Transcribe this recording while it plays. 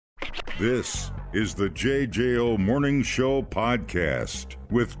This is the JJO Morning Show podcast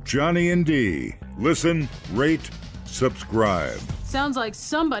with Johnny and D. Listen, rate, subscribe. Sounds like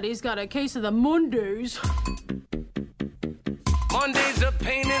somebody's got a case of the Mondays. Monday's a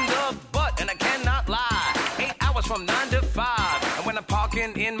pain in the butt, and I cannot lie. 8 hours from 9 to 5. And when I'm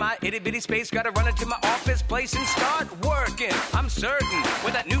parking in my itty-bitty space, gotta run into my office place and start working. I'm certain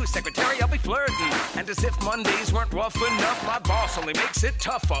with that new secretary I'll be flirting. And as if Mondays weren't rough enough, my boss only makes it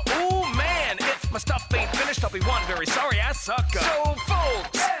tougher. Ooh, man, if my stuff ain't finished, I'll be one very sorry ass sucker. So,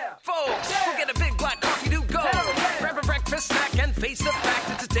 folks, go get a big black coffee to go. Grab a breakfast snack and face the fact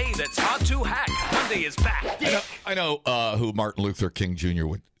it's a day that's hard to hack. Monday is back. I know who Martin Luther King Jr.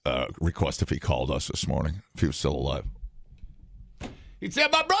 would request if he called us this morning, if he was still alive. He'd say,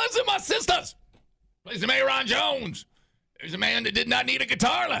 my brothers and my sisters, listen to me, Ron Jones. There's a man that did not need a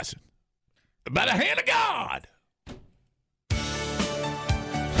guitar lesson. By the hand of God.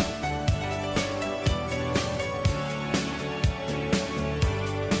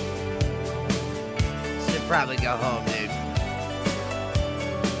 Should probably go home, dude.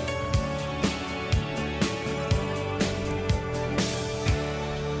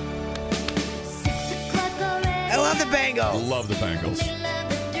 I love the Bengals. Love the Bengals.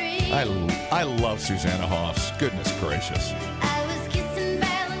 I love Susanna Hoffs. Goodness gracious.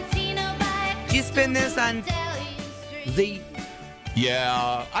 Did you spin this on Z?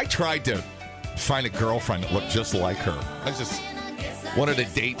 Yeah, I tried to find a girlfriend that looked just like her. I just wanted to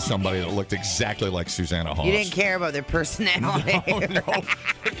date somebody that looked exactly like Susanna Hoffs. You didn't care about their personality. No.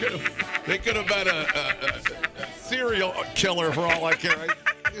 They could have been a serial killer for all I care.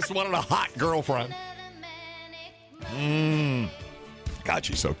 I just wanted a hot girlfriend. God,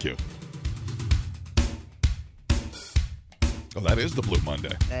 she's so cute. Oh, that is the Blue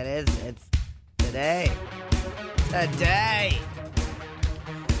Monday. That is. It's today. Today.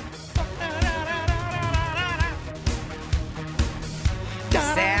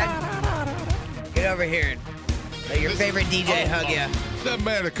 Sad? Get over here. Let your favorite DJ hug you. That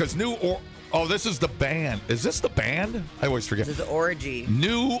man, because this is the band. Is this the band? I always forget. This is Orgy.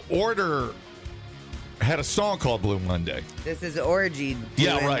 New Order had a song called Blue Monday. This is Orgy.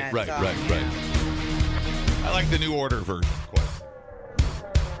 Yeah, doing right. that song. I like the New Order version quite.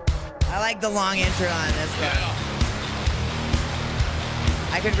 I like the long intro on this one. Yeah.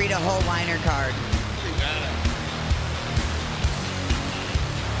 I could read a whole liner card.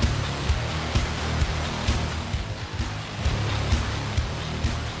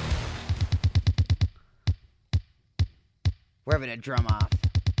 We're having a drum off.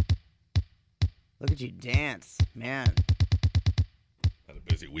 Look at you dance, man. Had a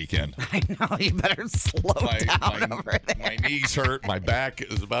busy weekend. I know, you better slow down over there. My knees hurt. My back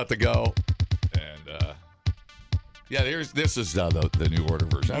is about to go. And, this is the New Order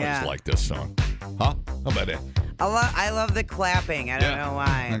version. I just like this song. Huh? How about it? I love the clapping. I don't know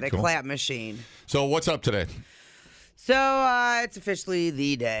why. The cool. clap machine. So what's up today? So it's officially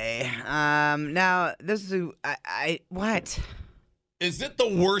the day. Now, this is... what? Is it the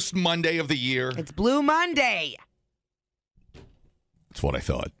worst Monday of the year? It's Blue Monday. That's what I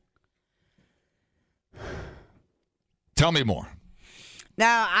thought. Tell me more.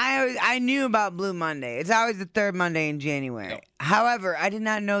 Now, I knew about Blue Monday. It's always the third Monday in January. Yep. However, I did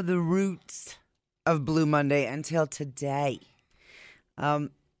not know the roots of Blue Monday until today. And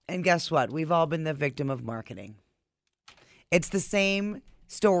guess what? We've all been the victim of marketing. It's the same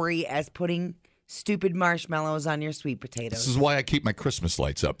story as putting stupid marshmallows on your sweet potatoes. This is why I keep my Christmas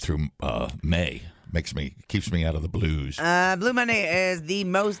lights up through May. Keeps me out of the blues. Blue Monday is the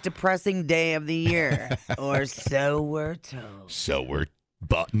most depressing day of the year, or so we're told. So we're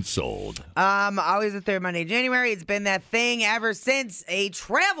bought and sold. Always the third Monday of January. It's been that thing ever since a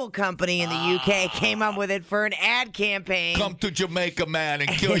travel company in the UK came up with it for an ad campaign. Come to Jamaica, man, and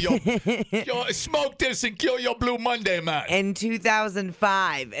kill your smoke this and kill your Blue Monday, man. In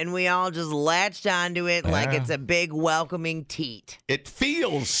 2005, and we all just latched onto it like it's a big welcoming teat. It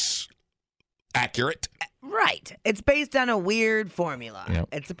feels accurate. Right. It's based on a weird formula. Yep.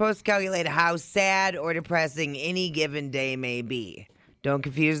 It's supposed to calculate how sad or depressing any given day may be. Don't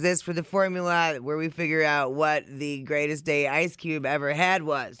confuse this for the formula where we figure out what the greatest day Ice Cube ever had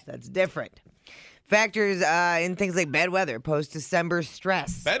was. That's different. Factors in things like bad weather, post-December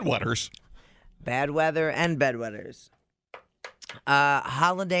stress. Bedwetters. Bad weather and bedwetters.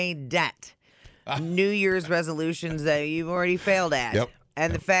 Holiday debt. New Year's resolutions that you've already failed at. Yep.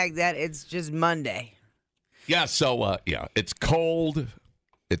 And the fact that it's just Monday. Yeah, so, it's cold,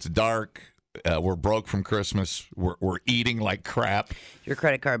 it's dark, We're broke from Christmas. We're eating like crap. Your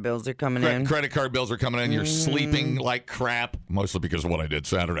credit card bills are coming in. Credit card bills are coming in. You're sleeping like crap, mostly because of what I did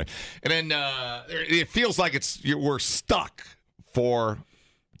Saturday. And then it feels like we're stuck for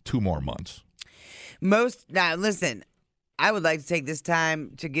 2 more months. Now, listen, I would like to take this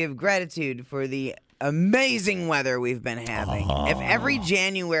time to give gratitude for the amazing weather we've been having. If every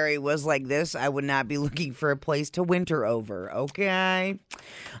January was like this, I would not be looking for a place to winter over, okay?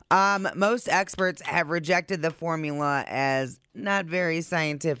 Most experts have rejected the formula as not very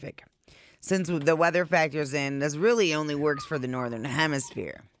scientific. Since the weather factors in, this really only works for the northern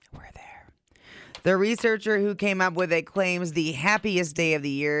hemisphere. We're there. The researcher who came up with it claims the happiest day of the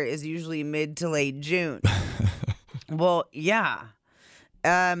year is usually mid to late June. Well, yeah.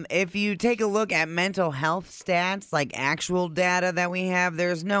 If you take a look at mental health stats, like actual data that we have,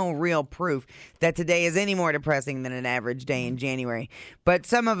 there's no real proof that today is any more depressing than an average day in January. But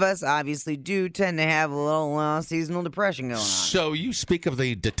some of us obviously do tend to have a little seasonal depression going on. So you speak of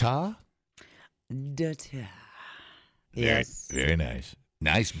the data? Data. Yes. Very nice.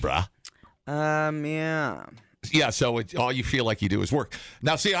 Nice, brah. Yeah. Yeah, so all you feel like you do is work.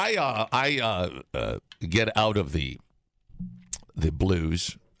 Now, see, I get out of the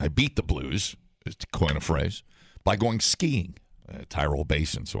blues. I beat the blues, to coin a phrase, by going skiing. Tyrol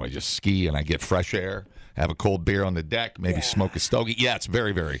Basin. So I just ski and I get fresh air, have a cold beer on the deck, maybe smoke a stogie. Yeah, it's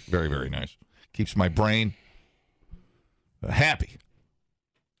very, very, very, very nice. Keeps my brain happy.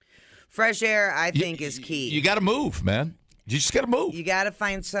 Fresh air, I think, is key. You got to move, man. You just got to move. You got to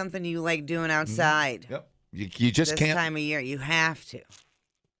find something you like doing outside. Yep. You just can't. This time of year, you have to.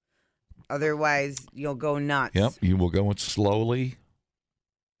 Otherwise, you'll go nuts. Yep, you will go slowly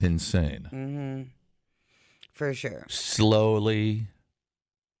insane. Mm-hmm. For sure. Slowly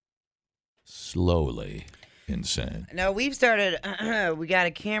insane. No, we've started, we got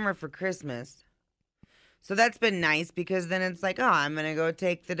a camera for Christmas. So that's been nice because then it's like, I'm going to go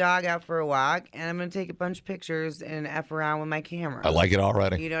take the dog out for a walk and I'm going to take a bunch of pictures and F around with my camera. I like it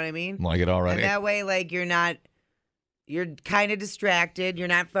already. You know what I mean? I like it already. And that way, like, you're kind of distracted. You're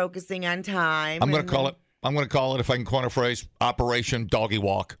not focusing on time. I'm going to call it, if I can coin a phrase, Operation Doggy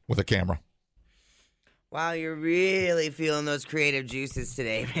Walk with a camera. Wow, you're really feeling those creative juices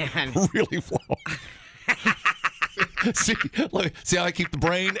today, man. Really flow. See how I keep the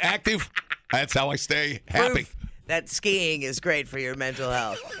brain active? That's how I stay happy. Proof that skiing is great for your mental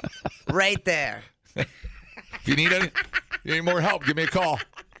health. Right there. If you need any more help, give me a call.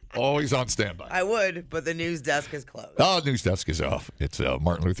 Always on standby. I would, but the news desk is closed. Oh, news desk is off. It's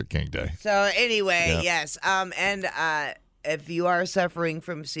Martin Luther King Day. So anyway, yes. And if you are suffering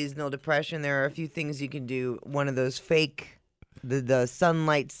from seasonal depression, there are a few things you can do. One of those fake, the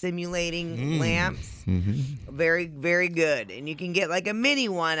sunlight simulating lamps. Mm-hmm. Very, very good. And you can get like a mini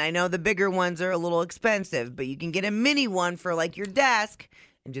one. I know the bigger ones are a little expensive, but you can get a mini one for like your desk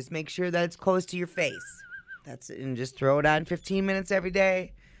and just make sure that it's close to your face. And just throw it on 15 minutes every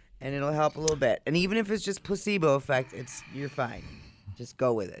day. And it'll help a little bit. And even if it's just placebo effect, you're fine. Just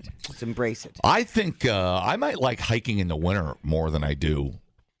go with it. Just embrace it. I think I might like hiking in the winter more than I do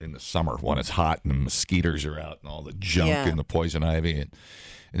in the summer when it's hot and the mosquitoes are out and all the junk and the poison ivy. And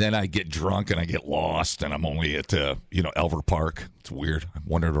then I get drunk and I get lost and I'm only at, Elver Park. It's weird. I've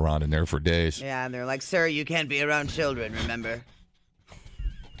wandered around in there for days. Yeah, and they're like, sir, you can't be around children, remember?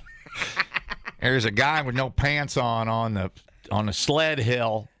 There's a guy with no pants on the sled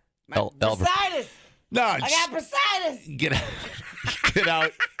hill. Bursitis! No, I got bursitis! Get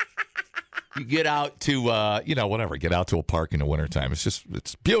out. You get out to, whatever. Get out to a park in the wintertime.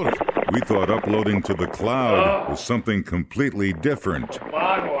 It's beautiful. We thought uploading to the cloud was something completely different.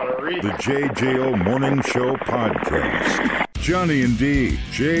 The JJO Morning Show Podcast. Johnny and D,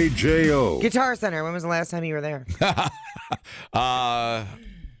 JJO. Guitar Center. When was the last time you were there?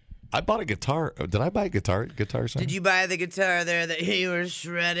 I bought a guitar. Did I buy a guitar? Guitar Center? Did you buy the guitar there that you were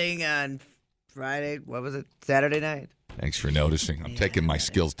shredding on Friday? What was it? Saturday night? Thanks for noticing. I'm taking my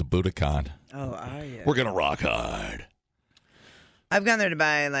skills to Budokan. Oh, are you? We're going to rock hard. I've gone there to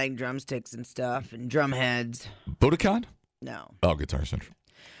buy, like, drumsticks and stuff and drum heads. Budokan? No. Oh, Guitar Center.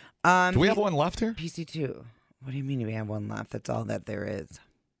 Do we have one left here? PC2. What do you mean we have one left? That's all that there is.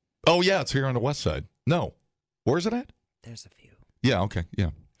 Oh, yeah. It's here on the west side. No. Where is it at? There's a few. Yeah, okay.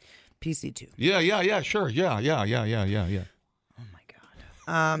 Yeah. PC2. Yeah, sure. Yeah. Oh, my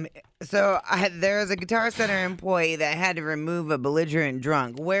God. So there's a Guitar Center employee that had to remove a belligerent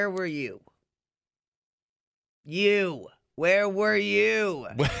drunk. Where were you? Where were you?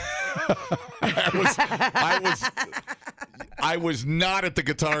 I was not at the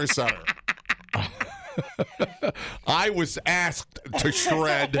Guitar Center. I was asked to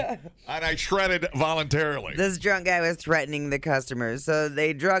shred, and I shredded voluntarily. This drunk guy was threatening the customers, so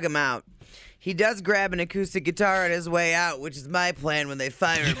they drug him out. He does grab an acoustic guitar on his way out, which is my plan when they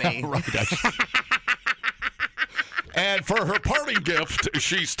fire me. Right. And for her parting gift,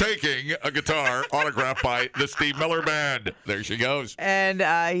 she's taking a guitar autographed by the Steve Miller Band. There she goes. And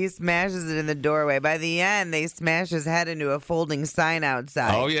he smashes it in the doorway. By the end, they smash his head into a folding sign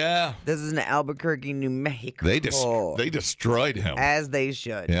outside. Oh, yeah. This is in Albuquerque, New Mexico. They destroyed him. As they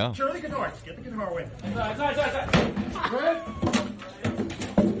should. Yeah. Show the guitar. Get the guitar away. Red.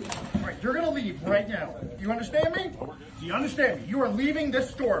 All right, you're going to leave right now. Do you understand me? Do you understand me? You are leaving this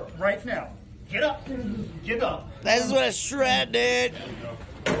store right now. Get up. Get up. This is what a shred, dude.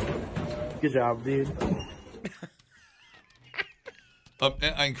 Good job, dude.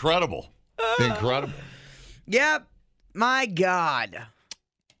 Incredible. Incredible. Yep. My God.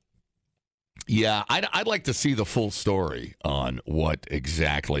 Yeah, I'd like to see the full story on what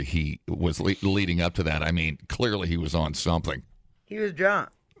exactly he was leading up to that. I mean, clearly he was on something. He was drunk.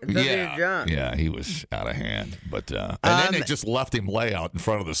 He was drunk. Yeah, he was out of hand. But and then they just left him lay out in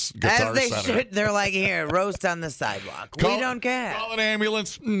front of this guitar As they center. should. They're like, here, roast on the sidewalk. We don't care. Call an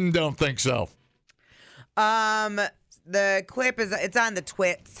ambulance? Don't think so. The clip it's on the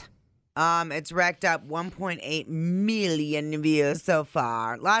twits. It's racked up 1.8 million views so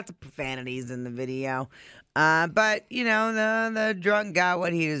far. Lots of profanities in the video. But you know, the drunk got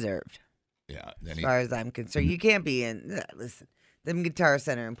what he deserved. Yeah. As far as I'm concerned, you can't be in. Listen, them Guitar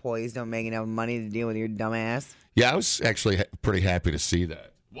Center employees don't make enough money to deal with your dumb ass. Yeah, I was actually pretty happy to see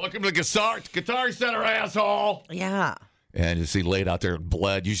that. Welcome to Guitar Center, asshole. Yeah. And as he laid out there and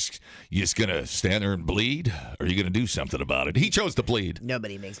bled, you just gonna stand there and bleed, or are you gonna do something about it? He chose to bleed.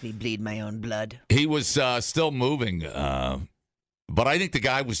 Nobody makes me bleed my own blood. He was still moving, but I think the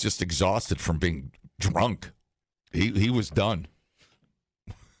guy was just exhausted from being drunk. He was done.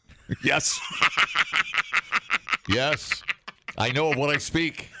 Yes. Yes. I know of what I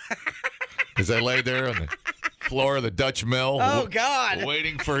speak. As I lay there on the floor of the Dutch Mill. Oh, God.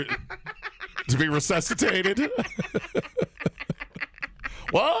 Waiting to be resuscitated.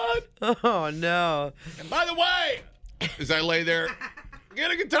 What? Oh, no. And by the way, as I lay there,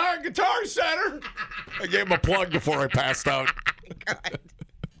 get a Guitar Center. I gave him a plug before I passed out. God.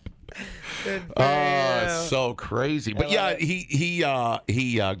 Good for you. It's so crazy. But yeah, he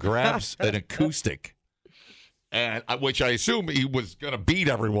grabs an acoustic, and which I assume he was going to beat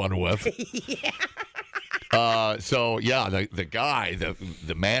everyone with. Yeah. So yeah, the guy,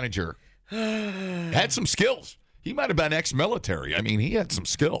 the manager, had some skills. He might have been ex-military. I mean, he had some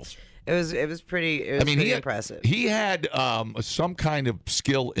skills. It was pretty impressive. He had some kind of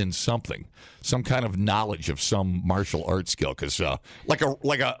skill in something, some kind of knowledge of some martial arts skill. Because like a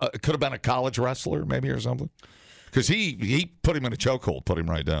could have been a college wrestler maybe or something. Because he put him in a chokehold, put him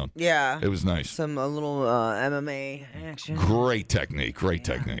right down. Yeah, it was nice. A little MMA action. Great technique. Great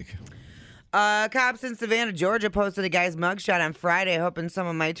technique. Cops in Savannah, Georgia, posted a guy's mugshot on Friday, hoping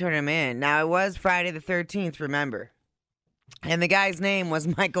someone might turn him in. Now it was Friday the 13th. Remember. And the guy's name was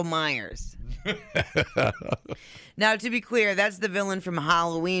Michael Myers. Now, to be clear, that's the villain from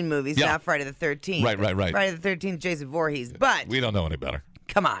Halloween movies, not Friday the 13th. Right. Friday the 13th, Jason Voorhees. But we don't know any better.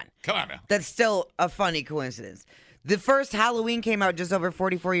 Come on now. That's still a funny coincidence. The first Halloween came out just over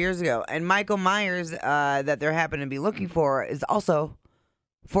 44 years ago, and Michael Myers, that they're happening to be looking for, is also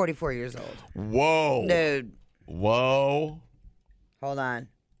 44 years old. Whoa. Dude. Whoa. Hold on.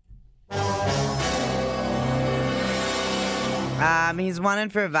 He's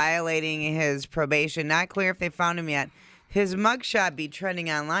wanted for violating his probation. Not clear if they found him yet. His mugshot be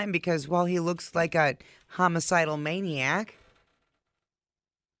trending online because, well, he looks like a homicidal maniac.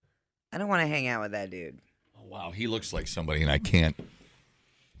 I don't want to hang out with that dude. Oh, wow, he looks like somebody, and I can't.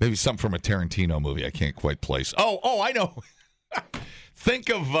 Maybe something from a Tarantino movie I can't quite place. Oh, I know. Think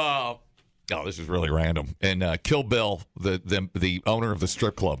of. Oh, this is really random. And Kill Bill, the owner of the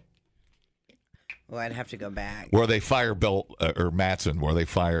strip club. Well, I'd have to go back. Where they fire Bill, or Madsen, where they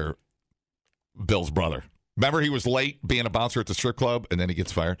fire Bill's brother. Remember, he was late being a bouncer at the strip club, and then he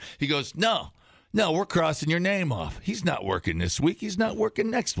gets fired. He goes, no, we're crossing your name off. He's not working this week. He's not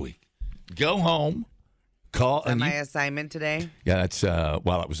working next week. Go home, call. Is that my assignment today? Yeah, that's, that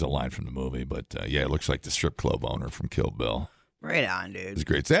was a line from the movie, but yeah, it looks like the strip club owner from Kill Bill. Right on, dude. It's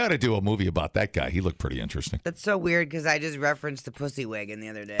great. They ought to do a movie about that guy. He looked pretty interesting. That's so weird because I just referenced the pussy wagon the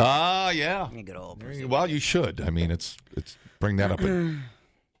other day. Yeah. Good old pussy Well, you should. I mean, it's bring that up.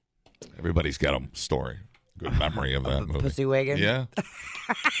 Everybody's got a story. Good memory of that movie. Pussy wagon? Yeah.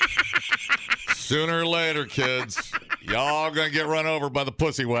 Sooner or later, kids, y'all gonna get run over by the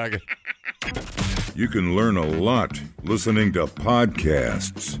pussy wagon. You can learn a lot listening to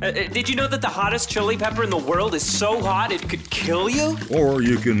podcasts. Did you know that the hottest chili pepper in the world is so hot it could kill you? Or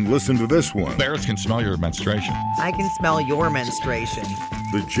you can listen to this one. Bears can smell your menstruation. I can smell your menstruation.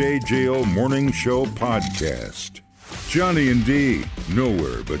 The JJO Morning Show Podcast. Johnny and D,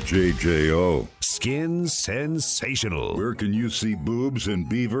 nowhere but JJO. Skin sensational. Where can you see boobs and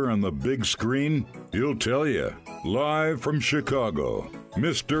beaver on the big screen? He'll tell you. Live from Chicago,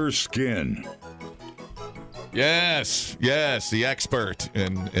 Mr. Skin. Yes, the expert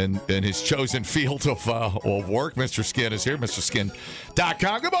in his chosen field of work. Mr. Skin is here,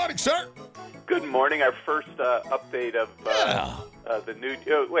 MrSkin.com. Good morning, sir. Good morning. Our first update of the new.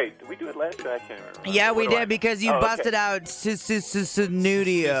 Oh, wait, did we do it last year? I can't remember. Yeah, we did because you busted out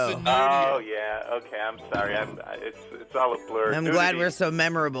Nudio. Oh yeah. Okay, I'm sorry. It's all a blur. I'm glad we're so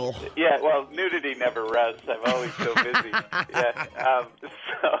memorable. Yeah. Well, nudity never rests. I'm always so busy. Yeah.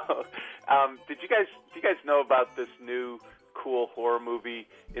 Did you guys know about this new cool horror movie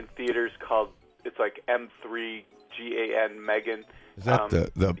in theaters called? It's like M3GAN Megan. Is that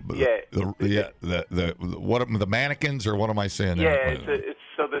the mannequins, or what am I saying there? Yeah,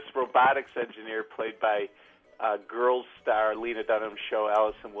 so this robotics engineer played by Girls star Lena Dunham's show,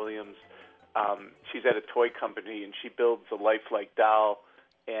 Allison Williams. She's at a toy company and she builds a lifelike doll,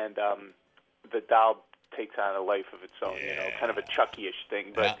 and the doll takes on a life of its own. Kind of a Chucky-ish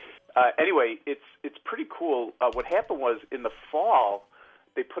thing. But anyway, it's pretty cool. What happened was in the fall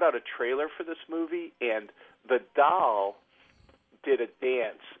they put out a trailer for this movie, and the doll did a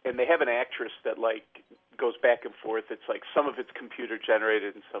dance, and they have an actress that goes back and forth. It's like some of it's computer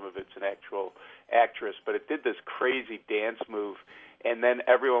generated and some of it's an actual actress, but it did this crazy dance move, and then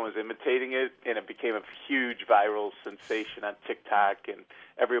everyone was imitating it, and it became a huge viral sensation on TikTok, and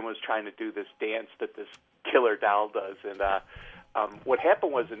everyone was trying to do this dance that this killer doll does. And what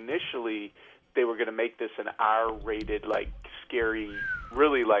happened was initially they were going to make this an R-rated, scary,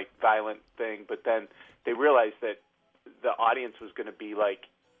 really violent thing, but then they realized that the audience was going to be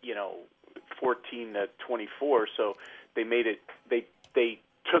 14 to 24, so they made it. They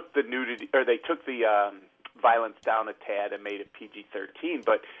took the nudity, or they took the violence down a tad and made it PG-13.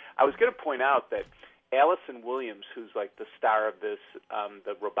 But I was going to point out that Allison Williams, who's the star of this,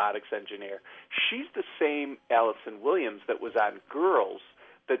 the robotics engineer, she's the same Allison Williams that was on Girls,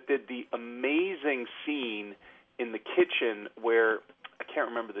 that did the amazing scene in the kitchen where, I can't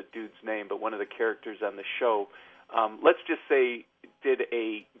remember the dude's name, but one of the characters on the show, let's just say, did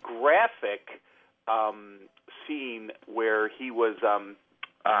a graphic scene where he was,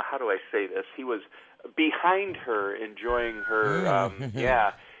 how do I say this? He was behind her, enjoying her.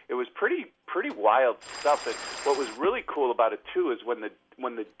 Yeah, it was pretty wild stuff. And what was really cool about it too is when the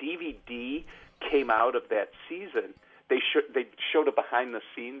DVD came out of that season, they showed a behind the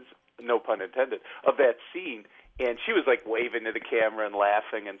scenes, no pun intended, of that scene, and she was waving to the camera and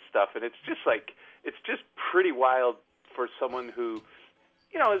laughing and stuff, and it's just pretty wild for someone who,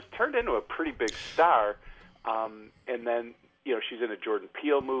 has turned into a pretty big star, and then she's in a Jordan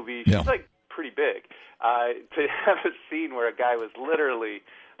Peele movie. She's pretty big. To have a scene where a guy was literally,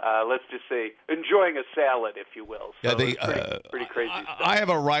 let's just say, enjoying a salad, if you will. So pretty crazy stuff. I have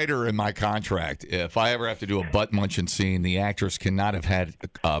a writer in my contract. If I ever have to do a butt munching scene, the actress cannot have had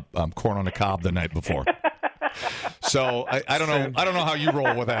corn on the cob the night before. So I don't know. I don't know how you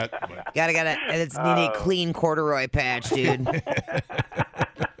roll with that. But. Gotta. It's need a clean corduroy patch, dude.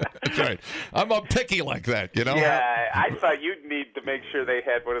 That's right. I'm picky like that, Yeah, I thought you'd need to make sure they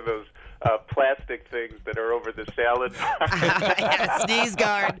had one of those plastic things that are over the salad bar. Yeah, sneeze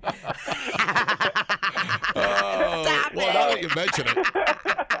guard. Stop well, it. now that you mention it.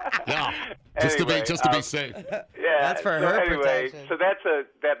 Yeah. Just to be safe. Yeah, that's for her protection. So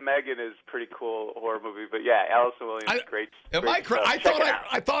that Megan is pretty cool horror movie, but yeah, Allison Williams, great. Am I correct? I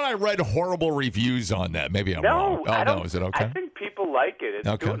thought I read horrible reviews on that. Maybe I'm wrong. I don't. No, is it okay? I think people like it.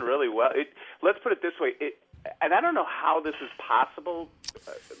 It's doing really well. Let's put it this way. And I don't know how this is possible,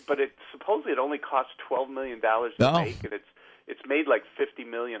 but supposedly it only cost $12 million to make, and it's made $50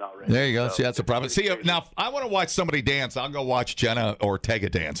 million already. There you go. See, that's a problem. See, now if I want to watch somebody dance, I'll go watch Jenna Ortega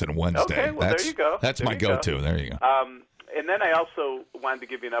dance on Wednesday. Okay, well, there you go. That's my go-to. There you go. And then I also wanted to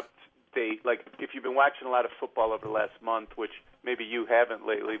give you an update. If you've been watching a lot of football over the last month, which maybe you haven't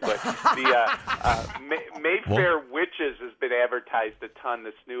lately, but the Mayfair Witches has been advertised a ton,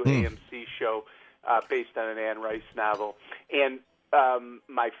 this new AMC show based on an Anne Rice novel. And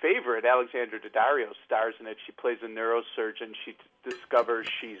my favorite, Alexandra Daddario, stars in it. She plays a neurosurgeon. She discovers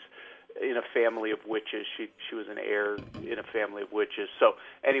she's in a family of witches. She was an heir in a family of witches. So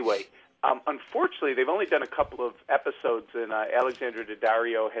anyway, unfortunately, they've only done a couple of episodes, and Alexandra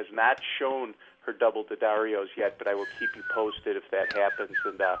Daddario has not shown her double Daddarios yet, but I will keep you posted if that happens.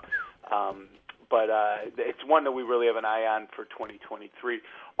 But it's one that we really have an eye on for 2023.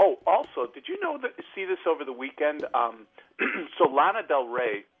 Oh, also, did you see this over the weekend? So Lana Del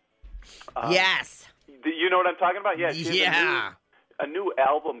Rey. Yes. You know what I'm talking about? Yeah. She has Yeah. a new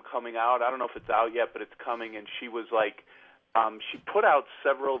album coming out. I don't know if it's out yet, but it's coming. And she was like, she put out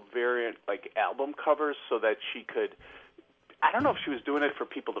several variant album covers so that she could. I don't know if she was doing it for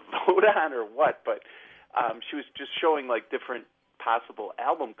people to vote on or what, but she was just showing different possible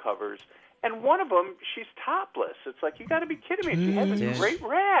album covers. And one of them, she's topless. It's like, you got to be kidding me. She has a great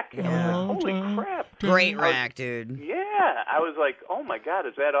rack. And I was like, holy crap. Great rack, dude. Yeah. I was like, oh, my God,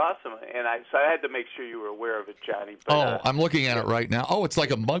 is that awesome? And so I had to make sure you were aware of it, Johnny. But, I'm looking at it right now. Oh, it's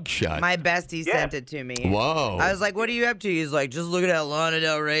like a mugshot. My bestie sent it to me. Whoa. I was like, what are you up to? He's like, just looking at Lana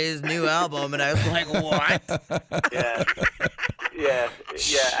Del Rey's new album. And I was like, what? Yeah,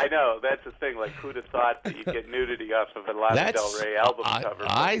 I know. That's the thing. Who'd have thought that you'd get nudity off of a Lana Del Rey album cover?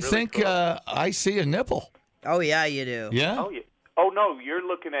 I really think cool. I see a nipple. Oh, yeah, you do. Yeah? Oh, yeah. Oh, no, you're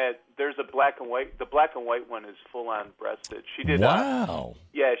looking at, there's a black and white. The black and white one is full-on breasted. She did, wow.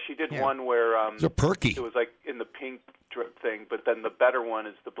 She did one where they're perky. It was in the pink drip thing, but then the better one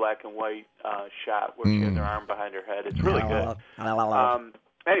is the black and white shot where she has her arm behind her head. It's really good.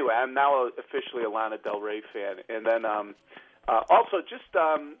 Anyway, I'm now officially a Lana Del Rey fan. And then also, just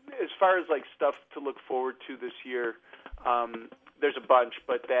as far as stuff to look forward to this year, there's a bunch,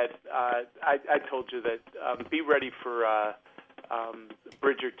 but that I told you that be ready for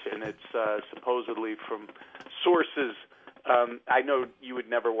Bridgerton. It's supposedly from sources. I know you would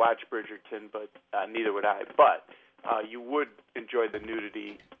never watch Bridgerton, but neither would I. But you would enjoy the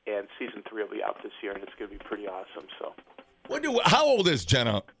nudity, and season 3 will be out this year, and it's going to be pretty awesome. So, how old is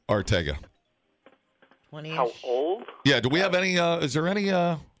Jenna Ortega? 20. How old? Yeah. Do we have any? Is there any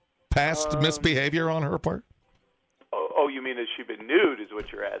past misbehavior on her part? Oh, you mean has she been nude? Is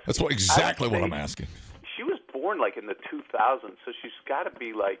what you're asking? That's exactly what I'm asking. She was born in the 2000s, so she's got to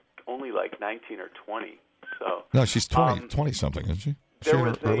be only 19 or 20. So no, she's 20 something, isn't she? She in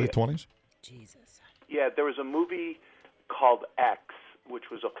her early 20s. Jesus. Yeah, there was a movie called X, which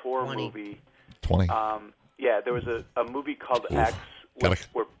was a horror movie. 20. Yeah, there was a movie called X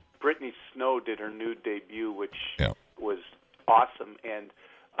where Brittany Snow did her nude debut, which was awesome, and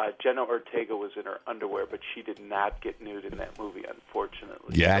Jenna Ortega was in her underwear, but she did not get nude in that movie,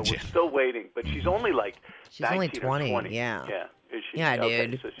 unfortunately. Gotcha. So we're still waiting, but she's only she's 19 only 20, or 20. yeah. Yeah. Is she? Yeah, okay,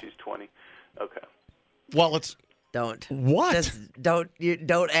 dude. So she's 20. Okay. Well, it's don't. What? Just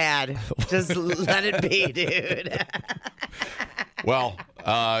don't add. Just let it be, dude. Well,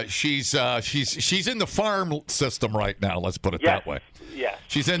 she's in the farm system right now. Let's put it that way. Yeah.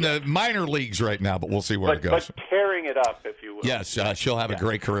 She's in the minor leagues right now, but we'll see where it goes. But tearing it up, if you will. Yes, she'll have a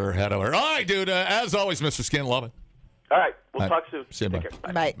great career ahead of her. All right, dude. As always, Mr. Skin, love it. All right. We'll talk soon. See you, Take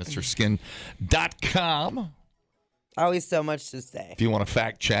bye. care. Bye. MrSkin.com. Always so much to say. If you want to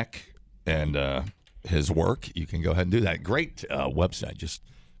fact check and his work, you can go ahead and do that. Great website. Just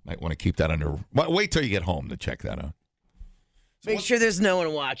might want to keep that under. Wait till you get home to check that out. Make sure there's no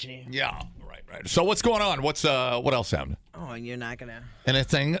one watching you. Yeah, right. So what's going on? What else happened? Oh, you're not gonna.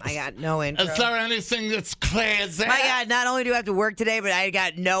 Anything? I got no intro. Is there anything that's crazy? My God! Not only do I have to work today, but I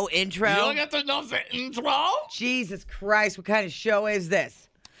got no intro. You don't get to know the intro? Jesus Christ! What kind of show is this?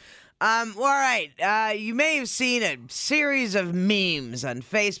 All right. You may have seen a series of memes on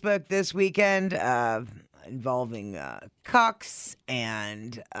Facebook this weekend involving cucks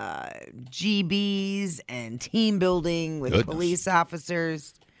and GBs and team building with police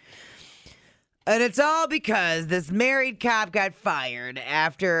officers. And it's all because this married cop got fired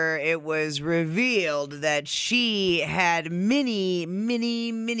after it was revealed that she had many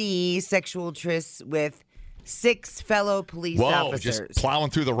sexual trysts with 6 fellow police officers. Just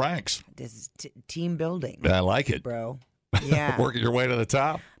plowing through the ranks. This is team building. I like it. Bro. Yeah. Working your way to the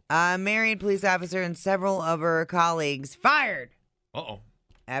top. Married police officer and several of her colleagues fired. Uh-oh.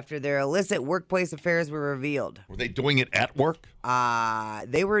 After their illicit workplace affairs were revealed. Were they doing it at work?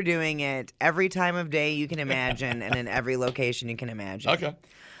 They were doing it every time of day you can imagine and in every location you can imagine. Okay.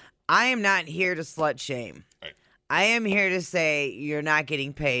 I am not here to slut shame. Right. I am here to say you're not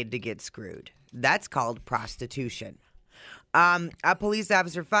getting paid to get screwed. That's called prostitution. A police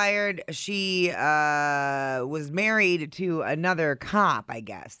officer fired. She was married to another cop, I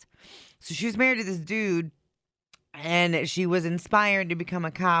guess. So she was married to this dude, and she was inspired to become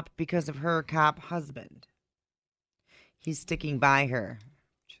a cop because of her cop husband. He's sticking by her.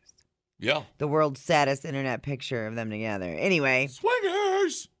 Yeah. The world's saddest internet picture of them together. Anyway.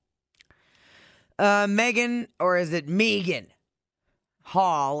 Swingers! Megan, or is it Megan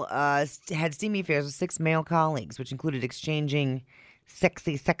Hall had steamy affairs with 6 male colleagues, which included exchanging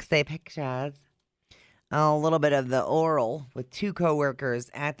sexy pictures. A little bit of the oral with 2 co-workers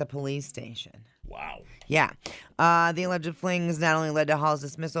at the police station. Wow. Yeah. The alleged flings not only led to Hall's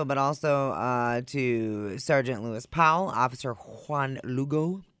dismissal, but also to Sergeant Lewis Powell, Officer Juan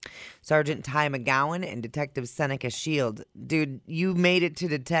Lugo, Sergeant Ty McGowan, and Detective Seneca Shield. Dude, you made it to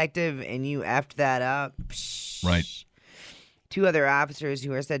detective and you effed that up. Psh. Right. 2 other officers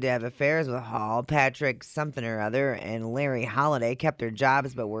who are said to have affairs with Hall, Patrick something or other, and Larry Holiday, kept their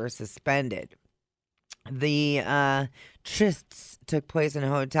jobs but were suspended. The trysts took place in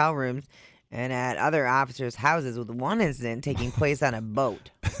hotel rooms and at other officers' houses, with one incident taking place on a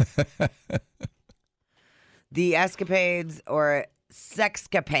boat. The escapades or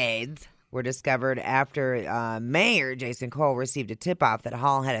sexcapades were discovered after Mayor Jason Cole received a tip-off that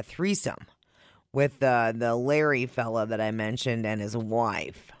Hall had a threesome with the Larry fella that I mentioned and his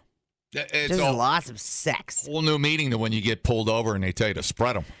wife. It's Just lots of sex. Whole new meaning to when you get pulled over and they tell you to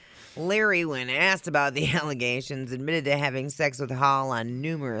spread them. Larry, when asked about the allegations, admitted to having sex with Hall on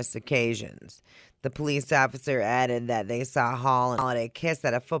numerous occasions. The police officer added that they saw Hall and Holiday kiss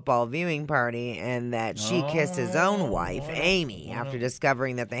at a football viewing party and that she kissed his own wife, Amy, after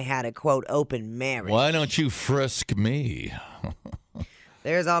discovering that they had a, quote, open marriage. Why don't you frisk me?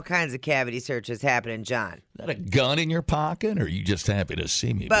 There's all kinds of cavity searches happening, John. Is that a gun in your pocket, or are you just happy to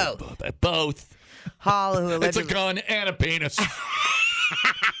see me? Both. Both. Hall, who allegedly... It's a gun and a penis.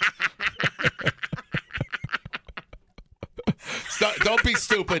 Don't be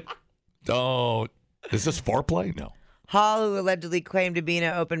stupid. Don't. Is this foreplay? No. Hall, who allegedly claimed to be in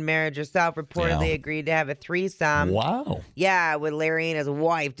an open marriage herself, reportedly agreed to have a threesome. Wow. Yeah, with Larry and his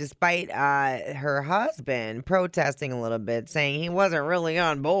wife, despite her husband protesting a little bit, saying he wasn't really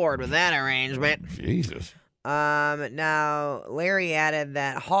on board with that arrangement. Jesus. Now, Larry added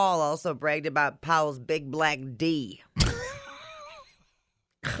that Hall also bragged about Powell's big black D.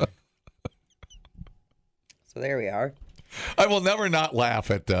 So there we are. I will never not laugh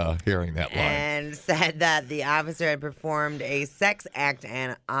at hearing that line. And said that the officer had performed a sex act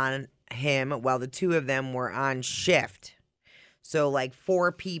on him while the 2 of them were on shift. So, like,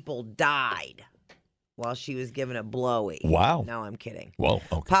 4 people died while she was given a blowy. Wow. No, I'm kidding. Whoa,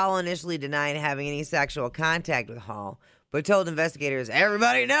 okay. Powell initially denied having any sexual contact with Hall, but told investigators,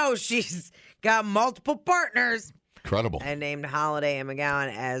 everybody knows she's got multiple partners. Incredible. And named Holiday and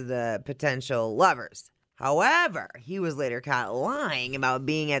McGowan as the potential lovers. However, he was later caught lying about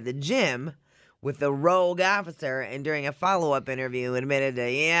being at the gym with the rogue officer, and during a follow-up interview admitted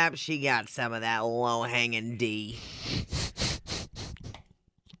that, yep, she got some of that low-hanging D.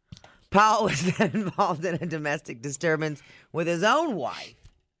 Powell was then involved in a domestic disturbance with his own wife,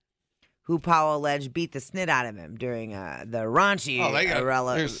 who Powell alleged beat the snit out of him during the raunchy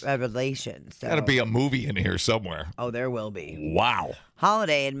revelation. So, got to be a movie in here somewhere. Oh, there will be. Wow.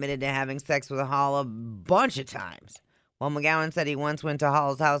 Holiday admitted to having sex with Hall a bunch of times, while McGowan said he once went to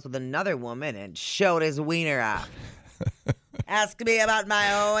Hall's house with another woman and showed his wiener off. Ask me about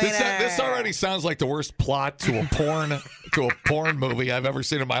my wiener. This already sounds like the worst plot to a porn movie I've ever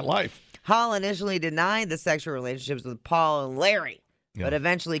seen in my life. Hall initially denied the sexual relationships with Paul and Larry, but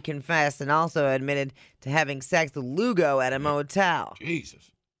eventually confessed and also admitted to having sex with Lugo at a motel. Jesus.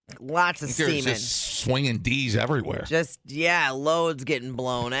 Lots of semen. Just swinging D's everywhere. Loads getting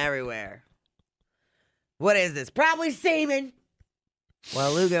blown everywhere. What is this? Probably semen.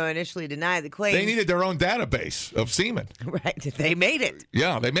 Well, Lugo initially denied the claims. They needed their own database of semen. Right. They made it.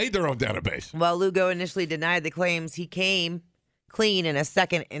 Yeah, they made their own database. Well, Lugo initially denied the claims. He came clean in a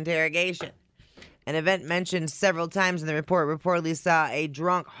second interrogation. An event mentioned several times in the report reportedly saw a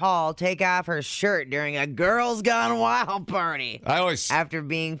drunk Hall take off her shirt during a Girls Gone Wild party. After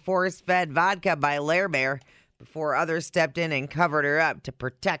being force-fed vodka by Lair Bear before others stepped in and covered her up to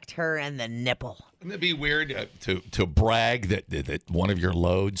protect her and the nipple. Wouldn't it be weird to brag that one of your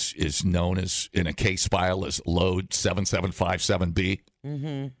loads is known as, in a case file, as load 7757B?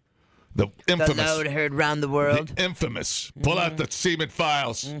 Mm-hmm. The infamous. The load heard round the world. The infamous. Pull out the semen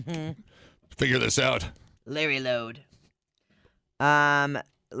files. Mm-hmm. Figure this out. Larry load.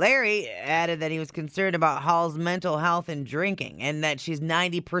 Larry added that he was concerned about Hall's mental health and drinking, and that she's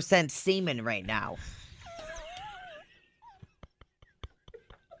 90% semen right now.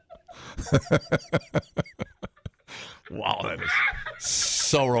 Wow, that is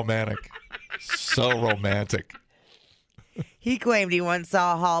so romantic. So romantic. He claimed he once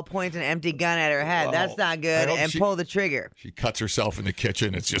saw Hall point an empty gun at her head. That's not good. And pull the trigger. She cuts herself in the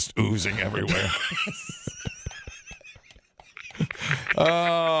kitchen. It's just oozing everywhere.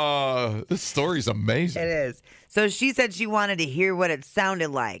 This story's amazing. It is. So she said she wanted to hear what it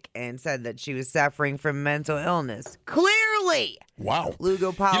sounded like and said that she was suffering from mental illness. Clearly! Wow.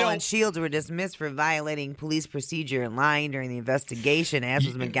 Lugo, Powell, and Shields were dismissed for violating police procedure and lying during the investigation, as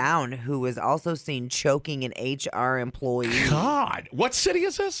was McGowan, who was also seen choking an HR employee. God. What city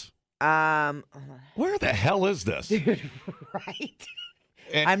is this? Where the hell is this? Dude, right?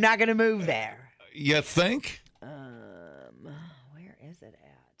 I'm not going to move there. You think? Where is it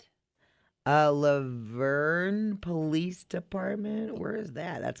at? Laverne Police Department. Where is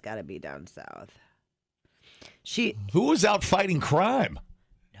that? That's got to be down south. Who was out fighting crime?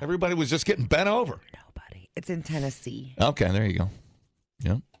 Everybody was just getting bent over. Nobody. It's in Tennessee. Okay, there you go.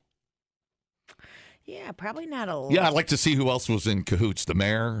 Yeah. Yeah, probably not a lot. Yeah, I'd like to see who else was in cahoots. The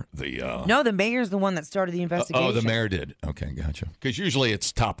mayor, No, the mayor's the one that started the investigation. Oh, the mayor did. Okay, gotcha. Because usually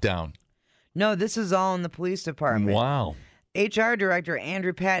it's top down. No, this is all in the police department. Wow. HR Director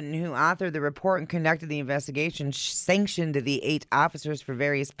Andrew Patton, who authored the report and conducted the investigation, sanctioned the 8 officers for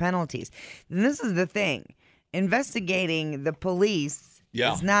various penalties. And this is the thing. Investigating the police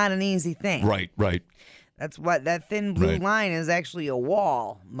is not an easy thing. Right. That's what that thin blue line is actually a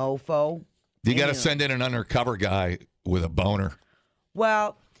wall, mofo. You got to send in an undercover guy with a boner.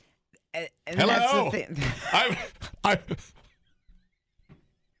 Well, and hello. That's the thing. I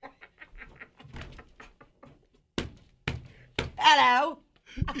Hello.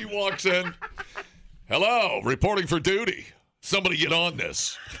 He walks in. Hello, reporting for duty. Somebody get on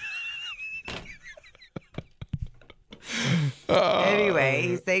this. Anyway,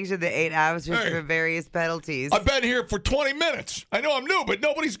 he sanctioned the 8 officers for various penalties. I've been here for 20 minutes. I know I'm new, but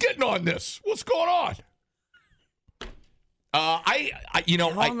nobody's getting on this. What's going on?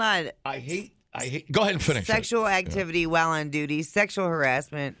 Hold on. I hate. Go ahead and finish. Sexual activity while on duty, sexual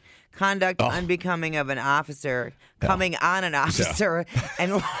harassment, conduct unbecoming of an officer, coming on an officer,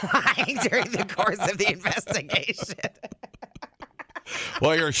 and lying during the course of the investigation.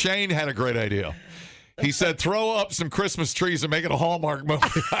 Well, your Shane had a great idea. He said, throw up some Christmas trees and make it a Hallmark movie.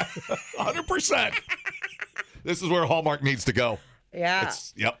 100%. This is where Hallmark needs to go. Yeah.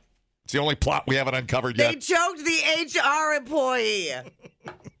 It's the only plot we haven't uncovered yet. They choked the HR employee.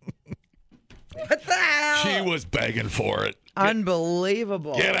 What the hell? She was begging for it.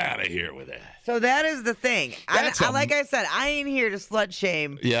 Unbelievable. Get out of here with that. So that is the thing. Like I said, I ain't here to slut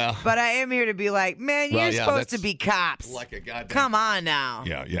shame. Yeah. But I am here to be like, man, you're supposed to be cops. Like a goddamn. Come on now.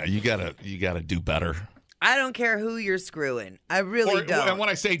 Yeah. You gotta do better. I don't care who you're screwing. I really don't. And when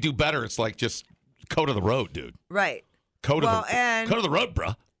I say do better, it's like just go to the road, dude. Right. Go to the road,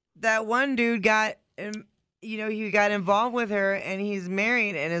 bruh. That one dude got, he got involved with her, and he's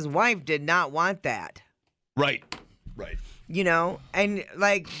married, and his wife did not want that. Right. And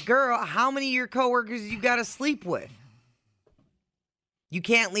like, girl, how many of your coworkers you got to sleep with? You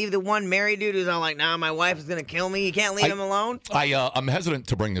can't leave the one married dude who's all like, nah, my wife is going to kill me. You can't leave him alone? I'm hesitant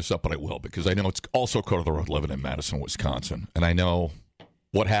to bring this up, but I will, because I know it's also go to the road living in Madison, Wisconsin. And I know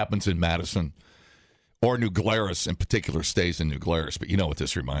what happens in Madison, or New Glarus in particular stays in New Glarus. But you know what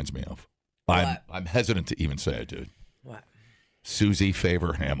this reminds me of? I'm hesitant to even say it, dude. What? Susie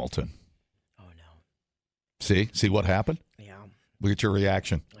Favor Hamilton. Oh, no. See what happened? Yeah. Look at your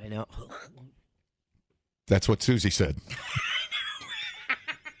reaction. I know. That's what Susie said.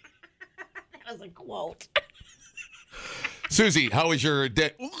 That was a quote. Susie, how was your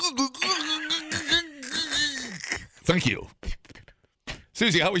day? Thank you.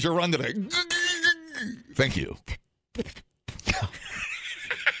 Susie, how was your run today? Thank you.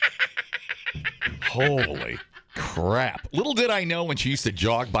 Holy crap. Little did I know when she used to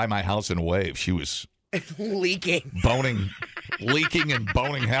jog by my house and wave, she was leaking and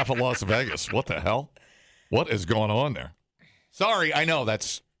boning half of Las Vegas. What the hell? What is going on there? Sorry, I know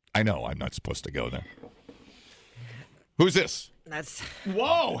I'm not supposed to go there. Who's this?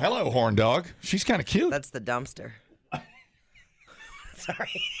 Whoa, hello, horn dog. She's kind of cute. That's the dumpster.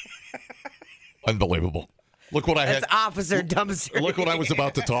 Sorry. Unbelievable. Look what I had. That's Officer Dumpster. Look what I was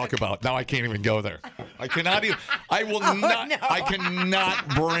about to talk about. Now I can't even go there. I cannot even. I will not. No. I cannot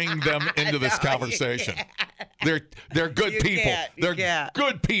bring them into this conversation. They're good people. They're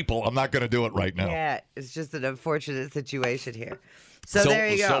good people. I'm not going to do it right now. Yeah, it's just an unfortunate situation here. So there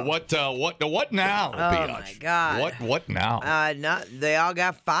you go. So what now? Oh Biatch? my God. What now? They all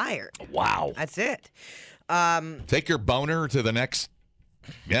got fired. Wow. That's it. Take your boner to the next.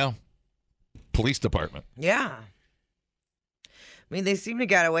 Yeah. Police department. Yeah. I mean, they seem to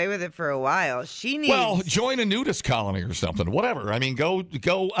got away with it for a while. She needs join a nudist colony or something. Whatever. I mean, go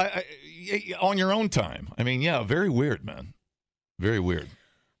on your own time. I mean, yeah, very weird, man. Very weird.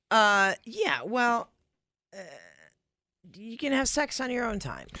 Yeah. Well, you can have sex on your own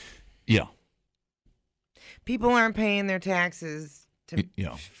time. Yeah. People aren't paying their taxes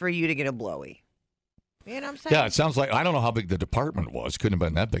Yeah. for you to get a blowy. You know what I'm saying? Yeah, it sounds like, I don't know how big the department was. Couldn't have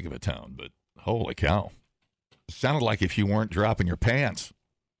been that big of a town, but holy cow. It sounded like if you weren't dropping your pants,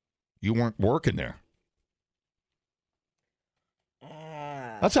 you weren't working there.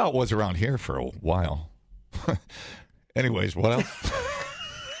 That's how it was around here for a while. Anyways, what else?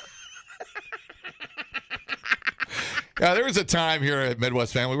 Yeah, there was a time here at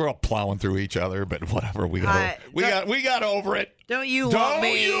Midwest Family we were all plowing through each other, but whatever, we got over it. Don't you want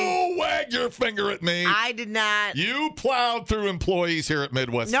me? Don't you wag your finger at me. I did not. You plowed through employees here at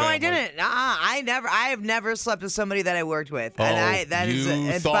Midwest Family. I didn't. I have never slept with somebody that I worked with. Oh,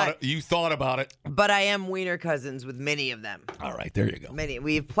 And you thought about it. But I am wiener cousins with many of them. All right, there you go. Many.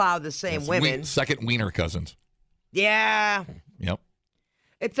 We've plowed the same women. Second wiener cousins. Yeah. Yep.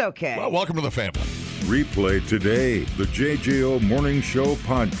 It's okay. Well, welcome to the family. Replay today the JJO Morning Show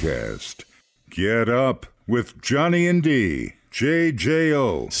podcast. Get up with Johnny and D.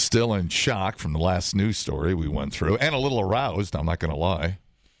 JJO. Still in shock from the last news story we went through, and a little aroused, I'm not going to lie.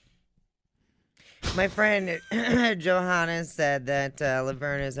 My friend Johanna said that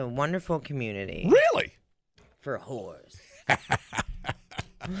Laverne is a wonderful community. Really? For whores.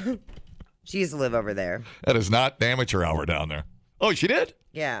 She used to live over there. That is not the amateur hour down there. Oh, she did?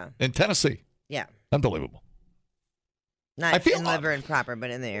 Yeah. In Tennessee? Yeah. Unbelievable. Not in Laverne proper, but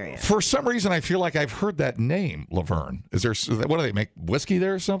in the area. For some reason, I feel like I've heard that name, Laverne. What do they make, whiskey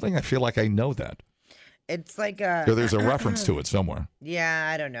there or something? I feel like I know that. It's like there's a reference to it somewhere. Yeah,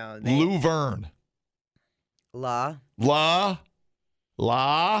 I don't know. Luverne. La.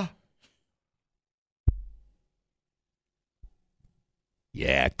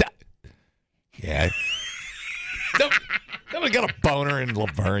 Yeah. Yeah. Nobody got a boner in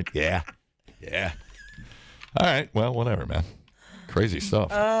Laverne. Yeah. All right. Well, whatever, man. Crazy stuff.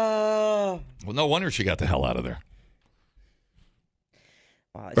 Oh. Well, no wonder she got the hell out of there.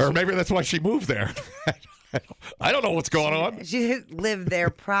 Or maybe that's why she moved there. I don't know what's going on. She didn't live there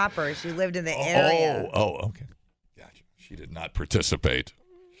proper. She lived in the area. Oh, okay. Gotcha. She did not participate.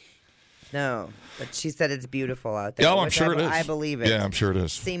 No, but she said it's beautiful out there. Oh, I'm sure it is. I believe it. Yeah, I'm sure it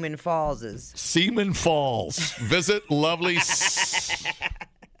is. Seaman Falls is. Seaman Falls. Visit lovely.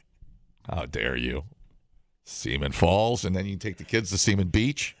 How dare you? Seaman Falls, and then you take the kids to Seaman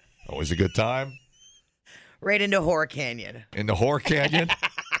Beach. Always a good time. Right into Horror Canyon. Into Horror Canyon.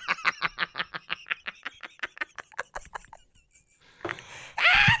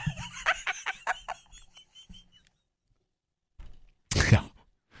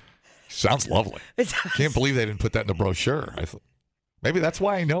 Sounds lovely. Can't believe they didn't put that in the brochure. Maybe that's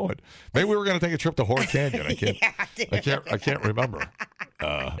why I know it. Maybe we were going to take a trip to Horror Canyon. I can't remember.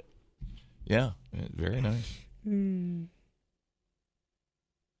 Yeah, very nice.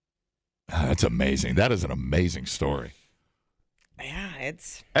 That's amazing. That is an amazing story. Yeah,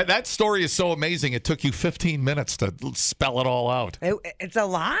 it's... That story is so amazing, it took you 15 minutes to spell it all out. It's a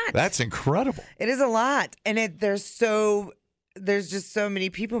lot. That's incredible. It is a lot. And there's just so many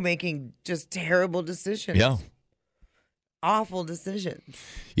people making just terrible decisions. Yeah. Awful decisions.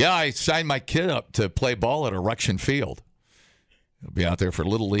 Yeah, I signed my kid up to play ball at Erection Field. He'll be out there for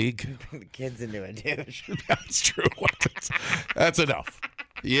Little League. The kid's into it, dude. That's true. That's enough.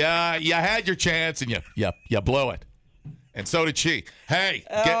 Yeah, you had your chance and you blew it. And so did she. Hey,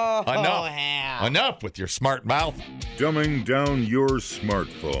 enough with your smart mouth. Dumbing down your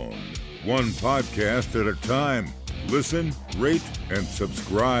smartphone. One podcast at a time. Listen, rate, and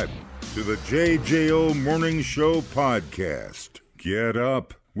subscribe to the JJO Morning Show podcast. Get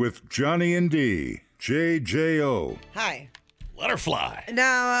up with Johnny and D. JJO. Hi. Let her fly.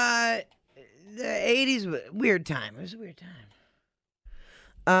 Now, the 80s was a weird time. It was a weird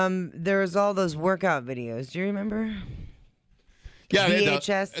time. There was all those workout videos. Do you remember? Yeah,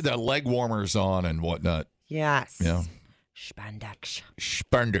 VHS. The leg warmers on and whatnot. Yes. Yeah. Spandex.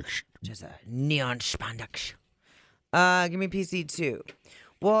 Just a neon spandex. Give me PC2.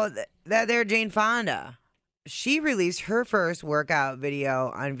 Well, that there, Jane Fonda. She released her first workout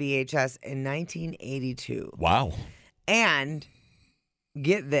video on VHS in 1982. Wow. And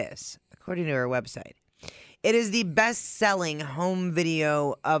get this, according to her website, it is the best-selling home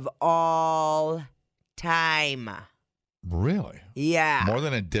video of all time. Really? Yeah. More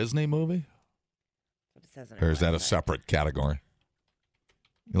than a Disney movie? What it says on or is that a separate category?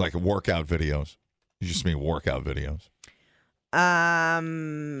 Like workout videos? You just mean workout videos?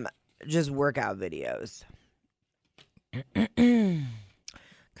 Just workout videos.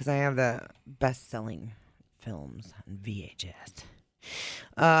 Because I have the best-selling films on VHS.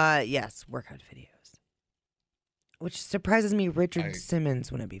 Yes, workout videos. which surprises me, Richard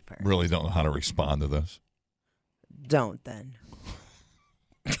Simmons wouldn't be first. Really don't know how to respond to this. Don't then.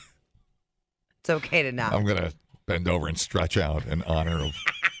 It's okay to not. I'm going to bend over and stretch out in honor of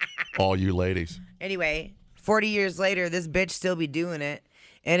all you ladies. Anyway, 40 years later, this bitch still be doing it.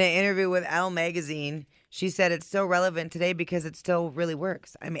 In an interview with Elle magazine, she said it's still relevant today because it still really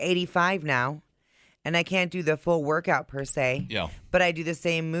works. I'm 85 now, and I can't do the full workout per se. Yeah. But I do the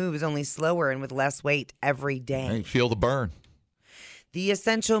same moves, only slower and with less weight every day. Hey, feel the burn. The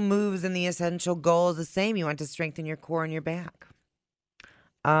essential moves and the essential goal is the same. You want to strengthen your core and your back.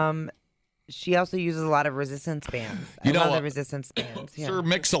 She also uses a lot of resistance bands. I love the resistance bands. Yeah. Sir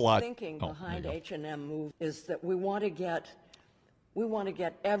Mix-a-Lot. Thinking behind H&M Move is that we want to get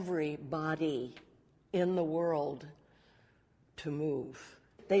every body in the world to move.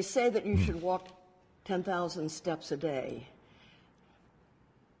 They say that you should walk 10,000 steps a day.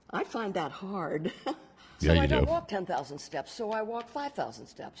 I find that hard. So I don't walk 10,000 steps, so I walk 5,000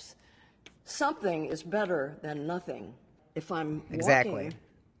 steps. Something is better than nothing. If I'm walking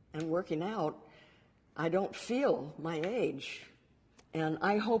and working out, I don't feel my age. And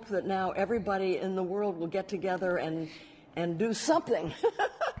I hope that now everybody in the world will get together and do something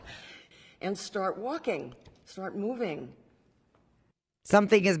and start walking, start moving.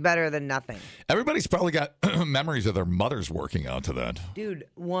 Something is better than nothing. Everybody's probably got memories of their mothers working out to that. Dude,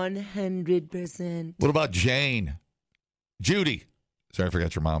 100%. What about Jane? Judy. Sorry, I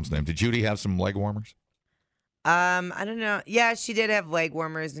forgot your mom's name. Did Judy have some leg warmers? I don't know. Yeah, she did have leg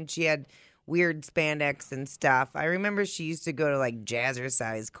warmers, and she had weird spandex and stuff. I remember she used to go to like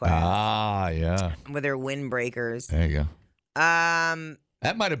jazzercise class. Ah, yeah. With her windbreakers. There you go.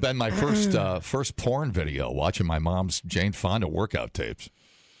 That might have been my first porn video, watching my mom's Jane Fonda workout tapes.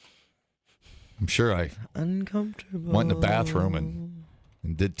 I'm sure I uncomfortable went in the bathroom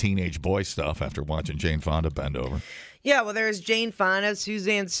and did teenage boy stuff after watching Jane Fonda bend over. Yeah, well, there's Jane Fonda,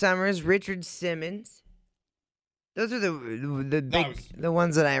 Suzanne Summers, Richard Simmons. Those are the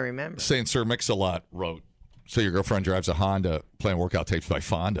ones that I remember. Saying Sir Mix-a-Lot wrote, so your girlfriend drives a Honda playing workout tapes by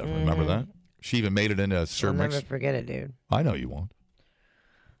Fonda. Remember that? She even made it into Sir Mix. I'll never forget it, dude. I know you won't.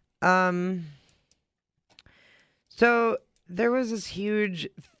 So there was this huge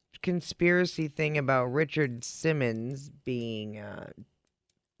conspiracy thing about Richard Simmons being,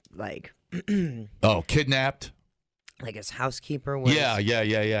 kidnapped. Like his housekeeper was. Yeah.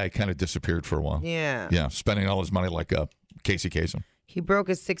 He kind of disappeared for a while. Yeah. Yeah, spending all his money like Casey Kasem. He broke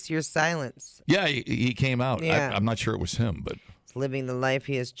a 6-year silence. Yeah, he came out. Yeah. I'm not sure it was him, but. He's living the life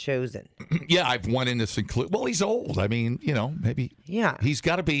he has chosen. Yeah, I've went in this include. Well, he's old. I mean, maybe. Yeah. He's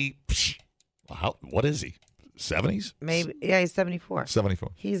got to be. What is he? 70s? Maybe. Yeah, he's 74. 74.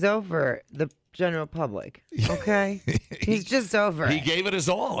 He's over the general public. Okay? He's just over He it. gave it his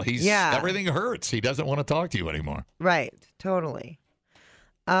all. Everything hurts. He doesn't want to talk to you anymore. Right. Totally.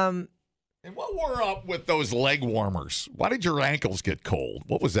 And what were up with those leg warmers? Why did your ankles get cold?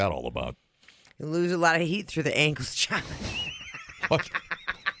 What was that all about? You lose a lot of heat through the ankles, John. What?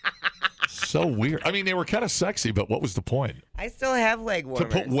 So weird. I mean, they were kind of sexy, but what was the point? I still have leg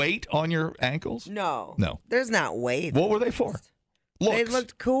warmers. To put weight on your ankles? No. No. There's not weight. What were they for? They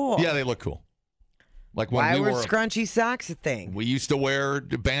looked cool. Yeah, they look cool. Like when Why we were were scrunchy socks a thing? We used to wear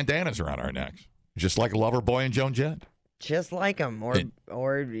bandanas around our necks, just like Loverboy and Joan Jett. Just like them,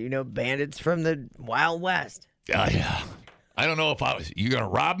 or bandits from the Wild West. Yeah. I don't know if you going to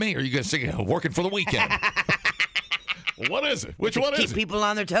rob me or are you going to say working for the weekend? What is it? Which one is it? Keep people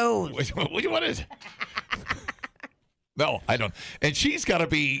on their toes. Which one is it? No, I don't. And she's got to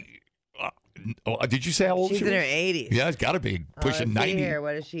be. Did you say how old she was? She's in her 80s. Yeah, it's got to be pushing 90. Here.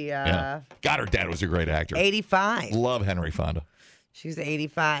 What is she? Yeah. God, her dad was a great actor. 85. Love Henry Fonda. She's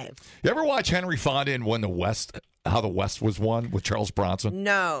 85. You ever watch Henry Fonda in How the West Was Won with Charles Bronson?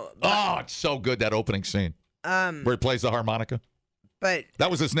 No. Oh, it's so good, that opening scene. Where he plays the harmonica. But that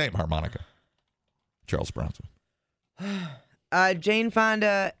was his name, harmonica. Charles Bronson. Jane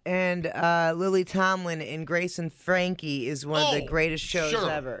Fonda and Lily Tomlin in Grace and Frankie is one of the greatest shows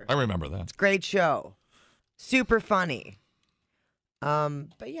ever. I remember that. It's a great show. Super funny. But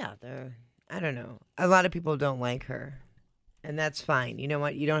yeah, I don't know. A lot of people don't like her. And that's fine. You know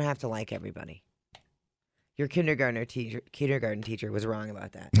what? You don't have to like everybody. Your kindergarten teacher was wrong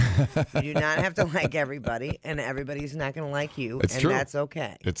about that. You do not have to like everybody, and everybody's not going to like you, It's true. That's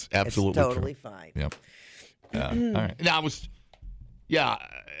okay. It's absolutely totally true. fine. Yep. All right. Now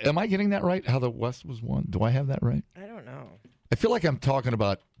am I getting that right? How the West Was Won? Do I have that right? I don't know. I feel like I'm talking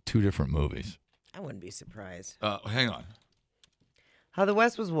about two different movies. I wouldn't be surprised. Hang on. How the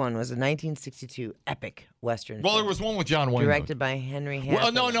West Was Won was a 1962 epic Western Well, film. there was one with John Wayne. Directed by Henry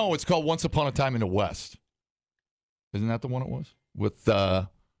Hathaway. Well, no. It's called Once Upon a Time in the West. Isn't that the one it was? With,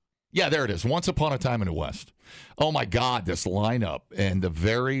 yeah, there it is. Once Upon a Time in the West. Oh, my God, this lineup. And the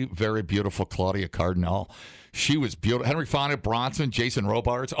very, very beautiful Claudia Cardinal. She was beautiful. Henry Fonda, Bronson, Jason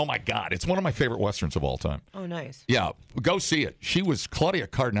Robards. Oh, my God. It's one of my favorite Westerns of all time. Oh, nice. Yeah, go see it. Claudia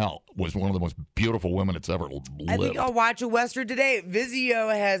Cardinal was one of the most beautiful women that's ever lived. I think I'll watch a Western today.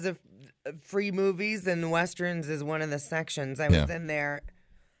 Vizio has a free movies, and Westerns is one of the sections. I was in there.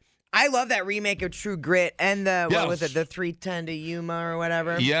 I love that remake of True Grit and what was it, the 310 to Yuma or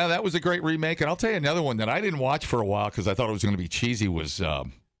whatever. Yeah, that was a great remake. And I'll tell you another one that I didn't watch for a while because I thought it was going to be cheesy was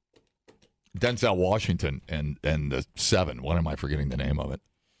Denzel Washington and the Seven. What am I forgetting the name of it?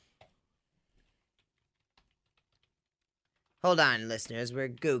 Hold on, listeners. We're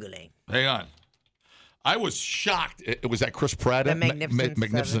Googling. Hang on. I was shocked. It was that Chris Pratt. The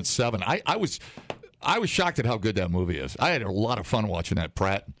Magnificent Seven. I was shocked at how good that movie is. I had a lot of fun watching that.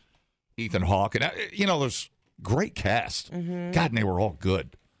 Pratt, Ethan Hawke, and there's great cast. Mm-hmm. God, and they were all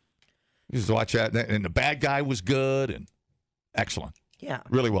good. You just watch that, and the bad guy was good and excellent. Yeah,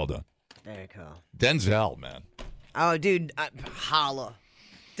 really well done. Very cool. Denzel, man. Oh, dude, holla.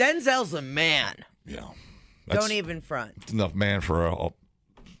 Denzel's a man. Yeah. Don't even front. It's enough man for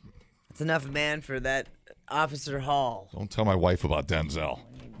It's enough man for that Officer Hall. Don't tell my wife about Denzel.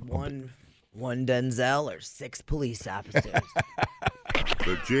 One Denzel or 6 police officers.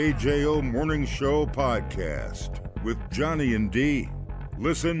 The JJO Morning Show podcast with Johnny and D.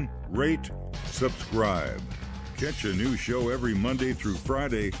 Listen, rate, subscribe. Catch a new show every Monday through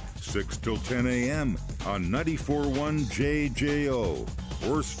Friday, 6 till 10 a.m. on 94.1 JJO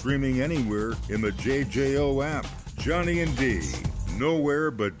or streaming anywhere in the JJO app. Johnny and D, nowhere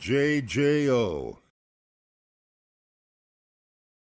but JJO.